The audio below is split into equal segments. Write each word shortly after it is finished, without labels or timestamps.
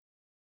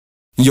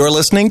You're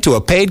listening to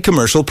a paid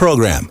commercial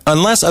program.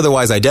 Unless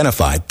otherwise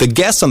identified, the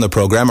guests on the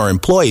program are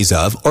employees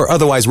of or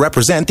otherwise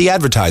represent the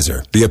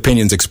advertiser. The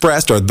opinions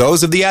expressed are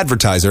those of the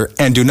advertiser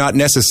and do not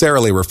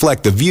necessarily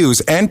reflect the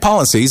views and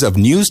policies of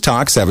News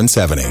Talk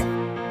 770.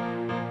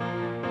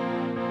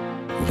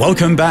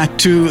 Welcome back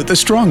to The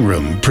Strong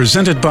Room,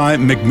 presented by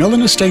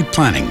MacMillan Estate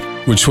Planning,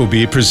 which will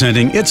be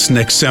presenting its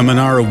next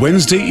seminar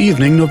Wednesday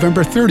evening,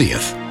 November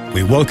 30th.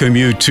 We welcome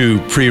you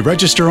to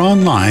pre-register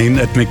online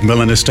at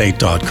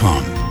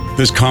macmillanestate.com.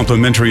 This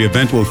complimentary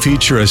event will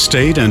feature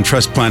estate and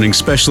trust planning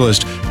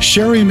specialist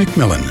Sheri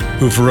MacMillan,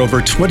 who for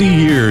over 20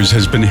 years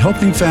has been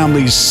helping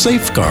families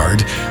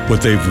safeguard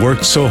what they've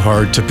worked so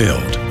hard to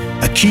build.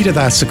 A key to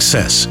that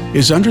success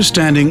is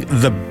understanding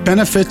the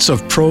benefits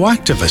of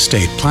proactive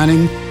estate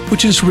planning,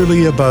 which is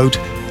really about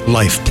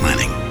life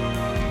planning.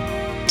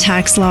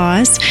 Tax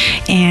laws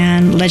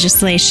and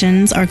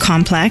legislations are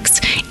complex,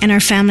 and our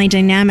family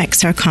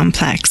dynamics are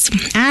complex.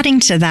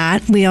 Adding to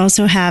that, we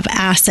also have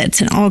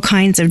assets in all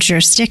kinds of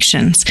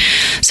jurisdictions.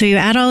 So you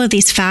add all of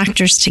these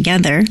factors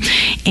together,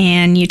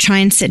 and you try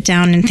and sit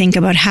down and think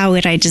about how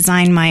would I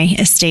design my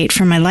estate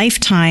for my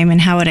lifetime, and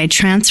how would I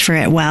transfer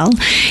it well,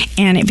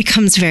 and it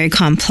becomes very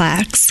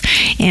complex.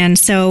 And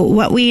so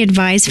what we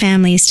advise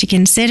families to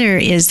consider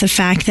is the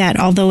fact that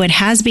although it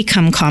has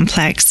become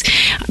complex,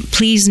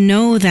 please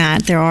know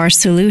that there are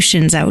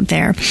solutions out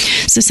there.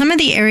 So some of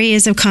the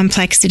areas of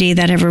complexity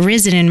that have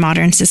arisen in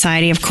modern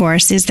society, of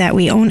course, is that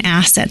we own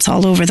assets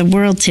all over the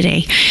world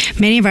today.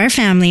 Many of our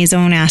families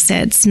own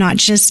assets, not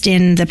just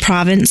in the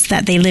province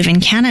that they live in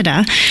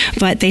Canada,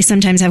 but they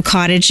sometimes have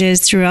cottages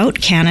throughout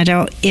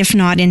Canada, if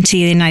not into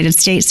the United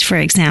States, for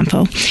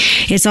example.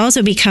 It's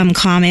also become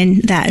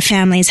common that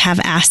families have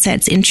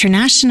assets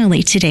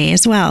internationally today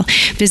as well.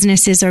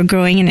 Businesses are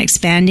growing and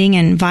expanding,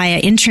 and via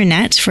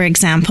internet, for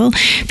example,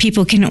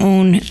 people can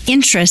own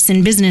interests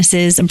in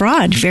businesses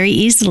abroad very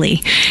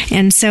easily.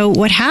 And so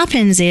what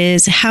happens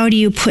is, how do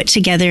you put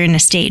together an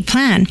estate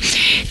plan?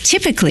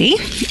 Typically,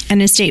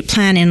 an estate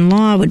plan in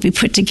law would be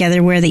put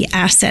together where the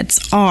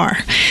assets are.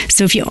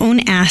 So if you own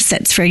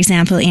assets, for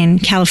example, in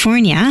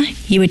California,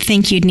 you would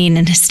think you'd need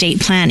an estate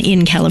plan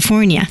in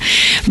California.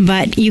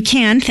 But you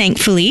can,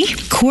 thankfully,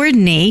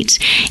 coordinate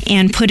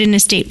and put an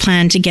estate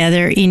plan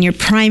together in your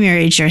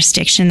primary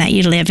jurisdiction that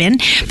you live in.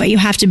 But you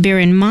have to bear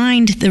in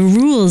mind the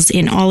rules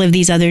in all of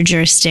these other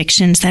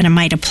jurisdictions that it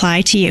might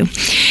apply to you.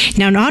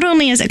 Now, not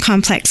only is it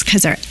complex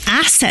because our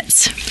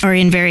assets are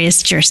in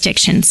various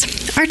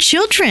jurisdictions, our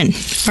children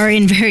are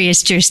in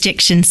various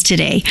jurisdictions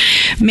today.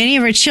 Many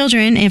of our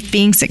children, if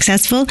being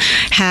successful,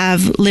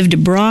 have lived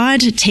abroad,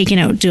 taken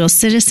out dual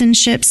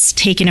citizenships,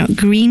 taken out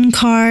green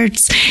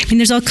cards. I mean,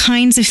 there's all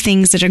kinds of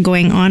things that are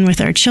going on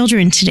with our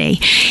children today.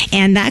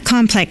 And that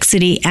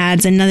complexity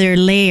adds another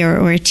layer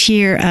or a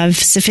tier of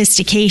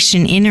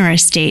sophistication in our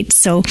estate.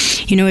 So,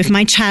 if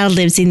my child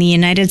lives in the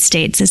United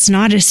States, it's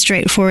not as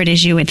straightforward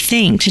as you would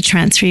think to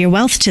transfer your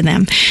wealth to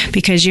them,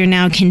 because you're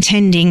now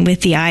contending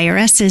with the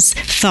IRS's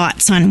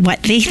thoughts on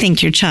what they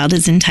think your child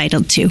is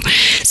entitled to.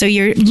 So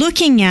you're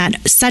looking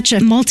at such a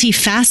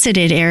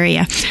multifaceted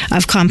area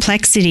of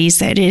complexities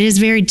that it is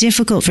very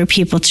difficult for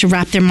people to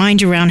wrap their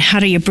mind around how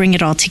do you bring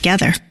it all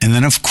together. And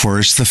then, of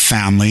course, the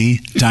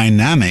family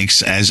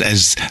dynamics as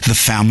the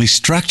family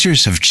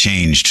structures have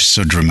changed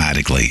so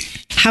dramatically.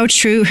 How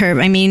true, Herb.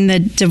 I mean, the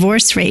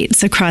divorce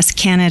rates across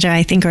Canada,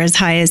 I think, are as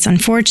high as,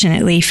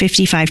 unfortunately,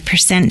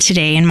 55%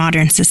 today in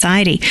modern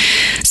society.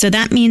 So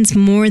that means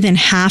more than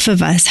half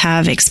of us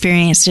have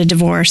experienced a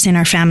divorce in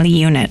our family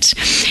unit.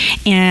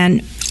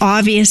 And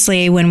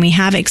obviously, when we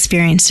have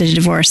experienced a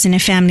divorce in a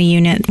family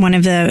unit, one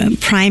of the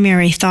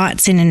primary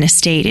thoughts in an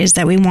estate is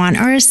that we want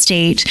our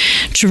estate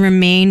to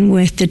remain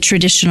with the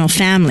traditional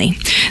family,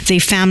 the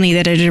family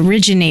that it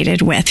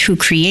originated with, who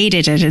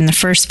created it in the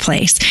first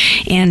place.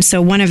 And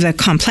so one of the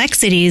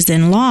complexities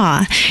in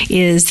law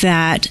is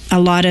that a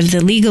lot of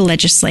the legal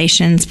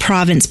legislations,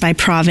 province by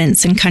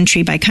province and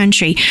country by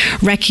country,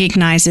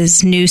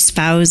 recognizes new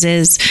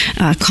spouses,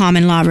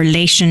 common law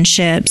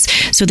relationships.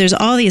 So there's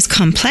all these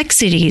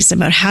complexities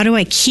about how do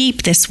I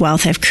keep this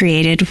wealth I've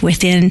created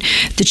within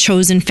the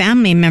chosen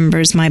family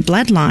members, my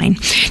bloodline.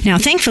 Now,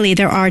 thankfully,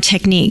 there are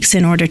techniques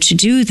in order to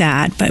do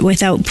that, but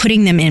without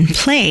putting them in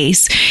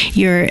place,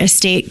 your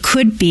estate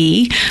could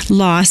be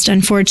lost,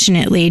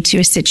 unfortunately, to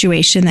a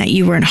situation that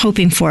you weren't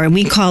hoping for. And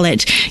we call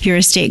it your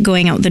estate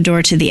going out the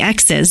door to the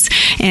X's.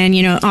 And,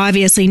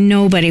 obviously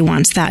nobody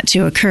wants that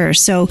to occur.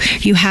 So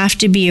you have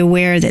to be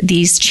aware that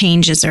these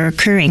changes are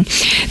occurring.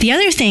 The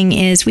other thing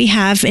is we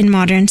have in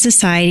modern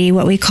society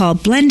what we call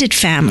blended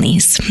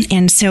families.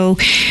 And so,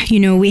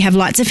 we have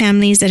lots of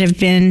families that have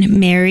been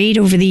married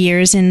over the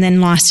years and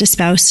then lost a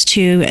spouse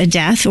to a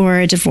death or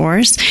a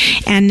divorce,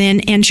 and then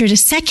entered a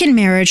second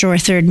marriage or a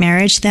third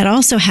marriage that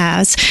also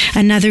has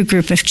another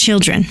group of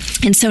children.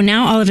 And so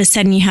now all of a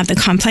sudden you have the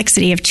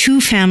complexity of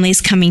two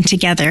families coming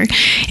together,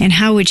 and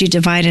how would you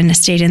divide an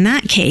estate in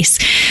that case?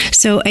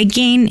 So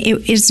again,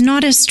 it is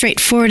not as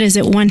straightforward as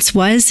it once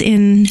was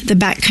in the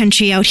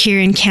backcountry out here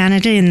in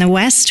Canada in the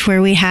West,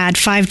 where we had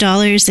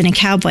 $5 and a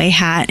cowboy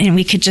hat and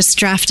we could just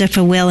draft up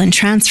a will and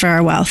transfer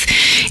our wealth.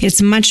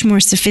 It's much more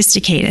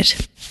sophisticated.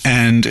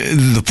 And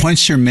the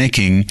points you're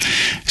making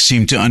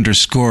seem to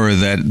underscore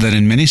that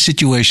in many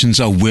situations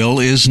a will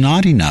is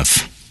not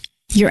enough.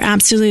 You're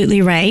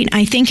absolutely right.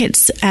 I think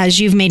it's, as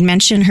you've made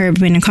mention,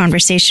 Herb, in a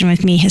conversation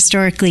with me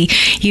historically,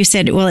 you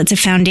said, well, it's a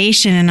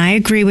foundation, and I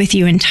agree with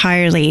you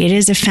entirely. It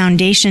is a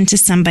foundation to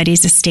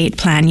somebody's estate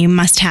plan. You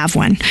must have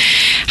one.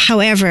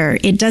 However,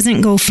 it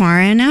doesn't go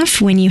far enough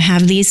when you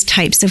have these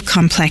types of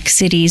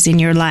complexities in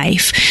your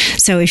life.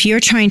 So if you're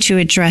trying to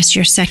address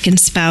your second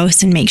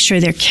spouse and make sure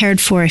they're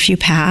cared for if you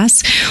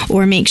pass,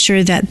 or make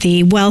sure that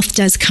the wealth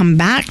does come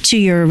back to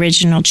your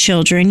original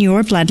children,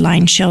 your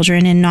bloodline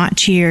children, and not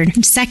to your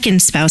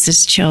second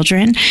spouse's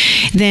children,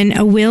 then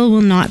a will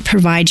not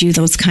provide you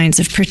those kinds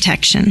of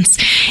protections.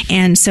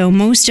 And so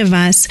most of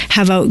us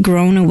have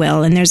outgrown a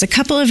will. And there's a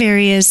couple of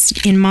areas,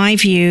 in my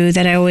view,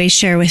 that I always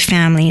share with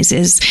families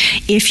is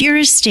if your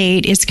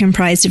estate is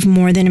comprised of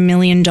more than $1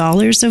 million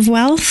of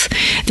wealth,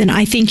 then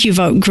I think you've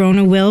outgrown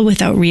a will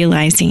without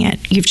realizing it.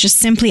 You've just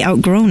simply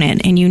outgrown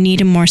it, and you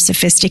need a more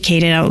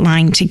sophisticated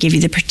outline to give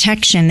you the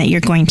protection that you're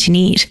going to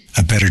need.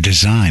 A better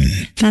design.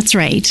 That's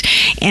right.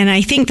 And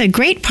I think the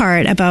great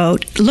part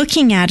about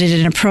looking at it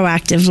in a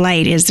proactive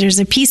light is there's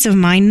a peace of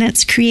mind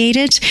that's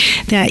created,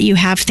 that you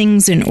have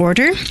things in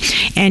order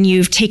and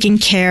you've taken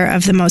care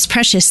of the most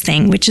precious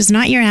thing, which is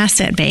not your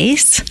asset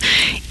base.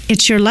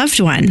 It's your loved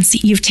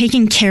ones. You've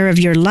taken care of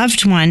your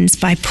loved ones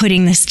by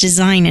putting this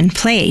design in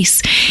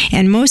place.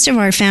 And most of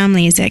our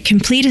families at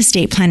Complete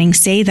Estate Planning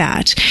say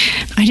that.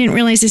 I didn't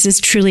realize this is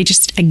truly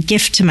just a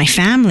gift to my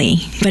family,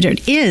 but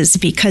it is,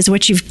 because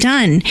what you've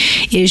done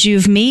is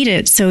you've made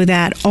it so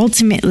that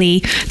ultimately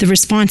the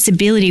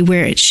responsibility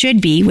where it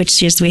should be,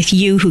 which is with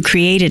you who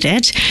created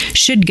it,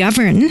 should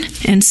govern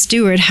and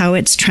steward how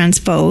it's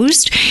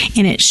transposed.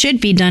 And it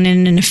should be done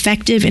in an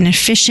effective and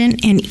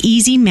efficient and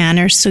easy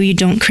manner so you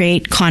don't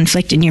create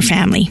conflict in your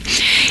family.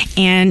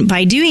 And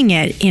by doing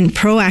it in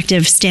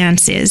proactive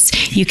stances,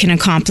 you can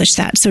accomplish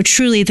that. So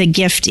truly the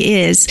gift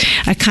is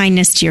a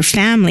kindness to your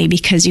family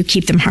because you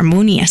keep them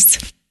harmonious.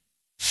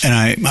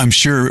 And I'm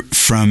sure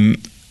from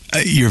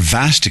your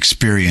vast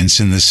experience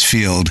in this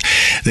field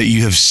that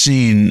you have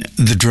seen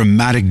the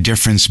dramatic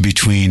difference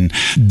between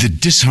the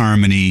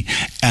disharmony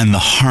and the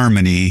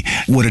harmony,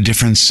 what a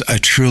difference a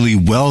truly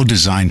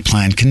well-designed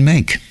plan can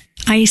make.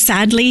 I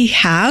sadly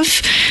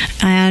have,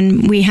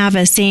 and we have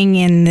a saying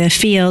in the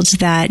field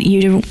that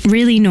you don't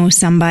really know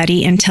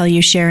somebody until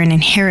you share an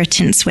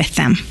inheritance with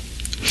them.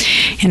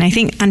 And I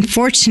think,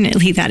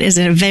 unfortunately, that is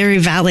a very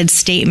valid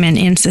statement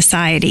in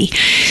society.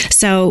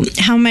 So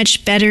how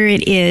much better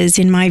it is,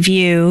 in my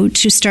view,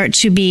 to start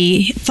to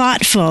be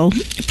thoughtful,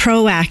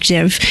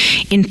 proactive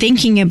in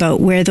thinking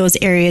about where those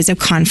areas of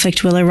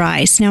conflict will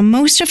arise. Now,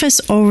 most of us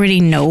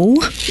already know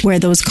where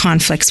those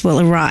conflicts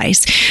will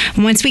arise.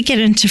 And once we get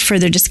into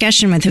further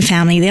discussion with the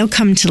family, they'll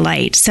come to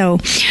light. So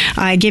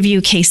I give you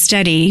a case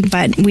study,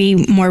 but we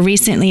more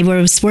recently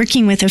was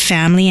working with a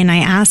family, and I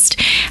asked,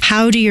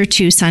 how do your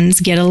two sons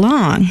get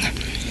along?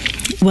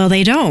 Well,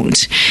 they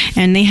don't,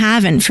 and they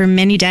haven't for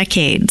many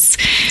decades.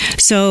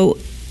 So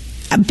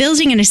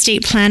building an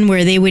estate plan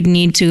where they would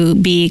need to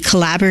be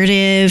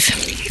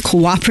collaborative,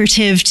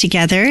 cooperative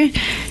together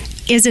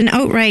is an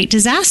outright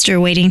disaster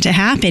waiting to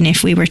happen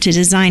if we were to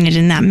design it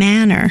in that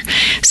manner.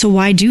 So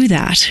why do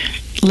that?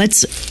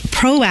 Let's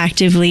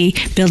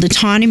proactively build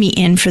autonomy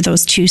in for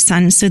those two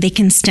sons so they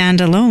can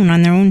stand alone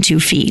on their own 2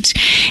 feet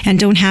and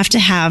don't have to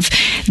have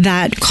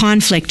that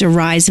conflict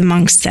arise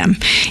amongst them.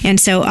 And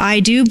so I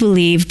do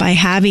believe by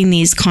having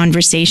these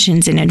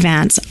conversations in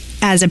advance,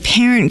 as a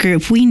parent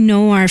group, we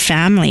know our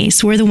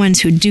families. We're the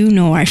ones who do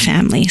know our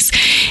families.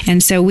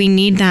 And so we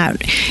need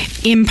that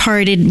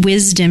imparted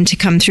wisdom to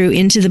come through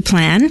into the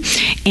plan,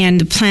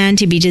 and the plan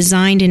to be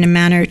designed in a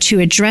manner to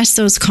address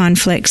those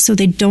conflicts so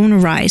they don't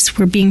arise.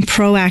 We're being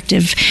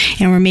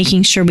proactive, and we're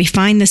making sure we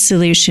find the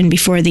solution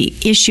before the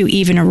issue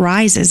even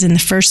arises in the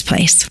first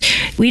place.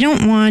 We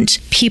don't want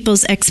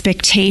people's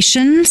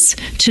expectations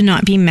to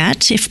not be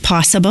met if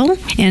possible.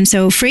 And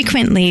so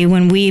frequently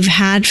when we've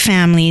had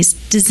families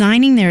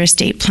designing their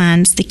estate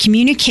plans, the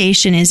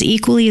communication is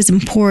equally as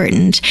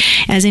important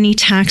as any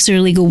tax or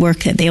legal work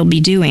that they'll be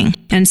doing.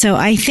 And so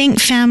I think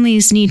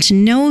families need to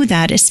know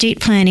that estate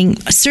planning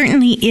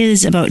certainly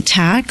is about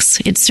tax.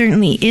 It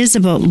certainly is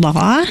about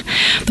law,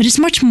 but it's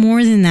much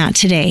more than that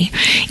today.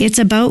 It's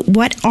about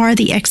what are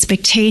the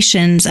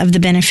expectations of the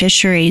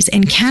beneficiaries,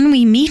 and can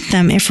we meet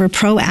them if we're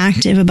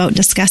proactive about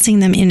discussing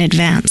them in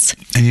advance.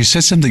 And you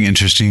said something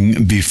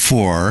interesting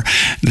before,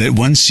 that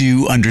once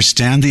you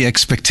understand the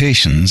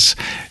expectations,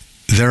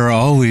 there are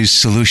always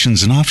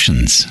solutions and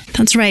options.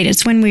 That's right.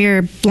 It's when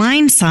we're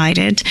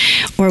blindsided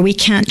or we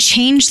can't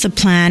change the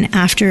plan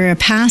after a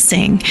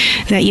passing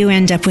that you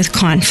end up with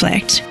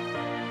conflict.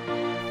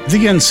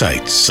 The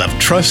insights of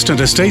trust and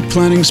estate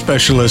planning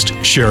specialist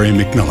Sheri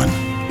MacMillan.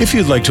 If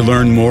you'd like to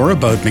learn more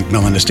about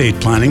MacMillan Estate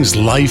Planning's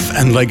life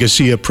and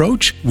legacy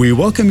approach, we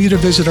welcome you to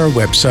visit our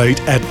website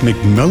at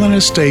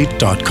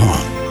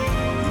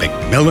macmillanestate.com.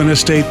 MacMillan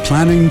Estate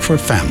Planning for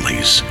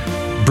Families,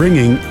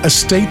 bringing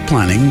estate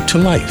planning to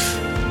life.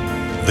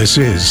 This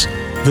is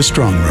The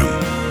Strong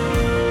Room.